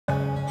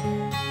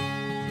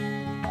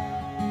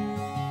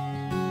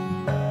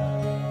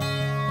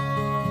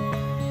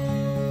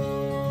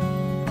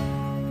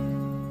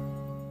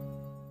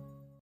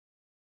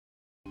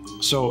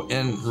So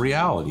in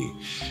reality,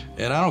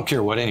 and I don't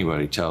care what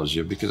anybody tells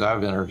you, because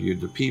I've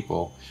interviewed the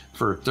people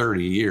for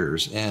 30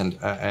 years, and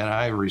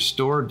I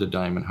restored the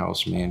Diamond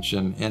House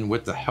Mansion, and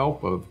with the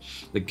help of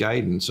the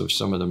guidance of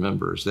some of the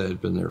members that had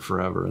been there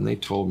forever, and they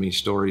told me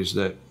stories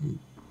that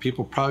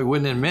people probably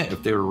wouldn't admit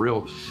if they were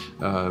real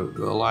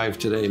alive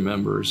today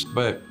members.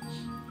 But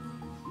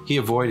he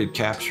avoided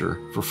capture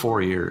for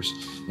 4 years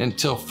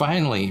until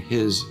finally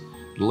his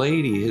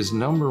lady, his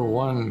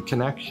 #1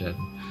 connection,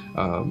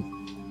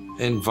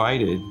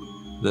 invited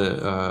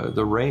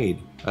the raid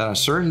on a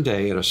certain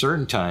day at a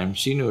certain time.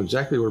 She knew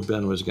exactly where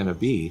Ben was going to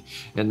be,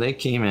 and they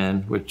came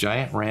in with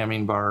giant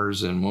ramming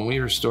bars. And when we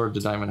restored the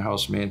Diamond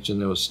House Mansion,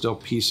 there was still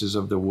pieces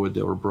of the wood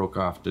that were broke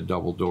off the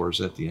double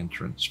doors at the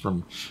entrance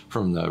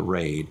from the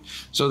raid.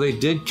 So they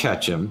did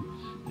catch him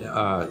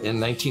in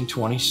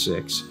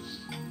 1926.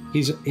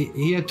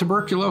 He had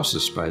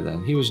tuberculosis by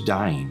then. He was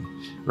dying,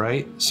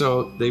 right?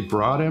 So they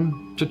brought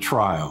him to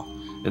trial,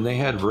 and they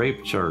had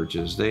rape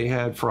charges, they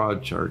had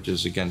fraud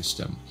charges against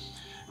him.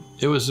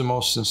 It was the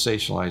most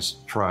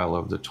sensationalized trial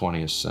of the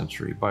 20th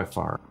century by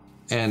far.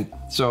 And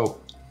so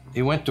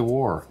he went to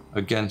war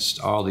against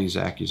all these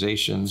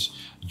accusations.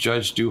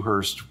 Judge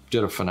Dewhurst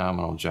did a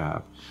phenomenal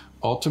job.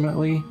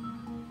 Ultimately,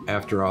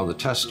 after all the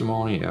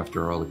testimony,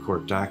 after all the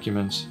court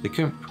documents, they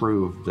couldn't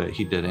prove that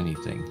he did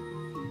anything.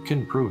 They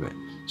couldn't prove it.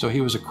 So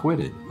he was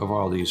acquitted of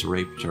all these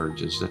rape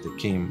charges that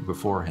came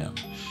before him.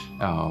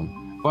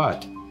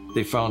 But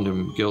they found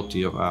him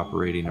guilty of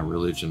operating a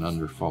religion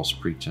under false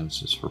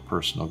pretenses for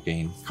personal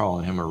gain,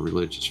 calling him a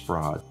religious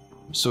fraud.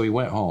 So he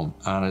went home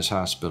on his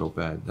hospital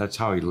bed. That's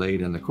how he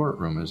laid in the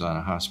courtroom, is on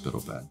a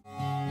hospital bed.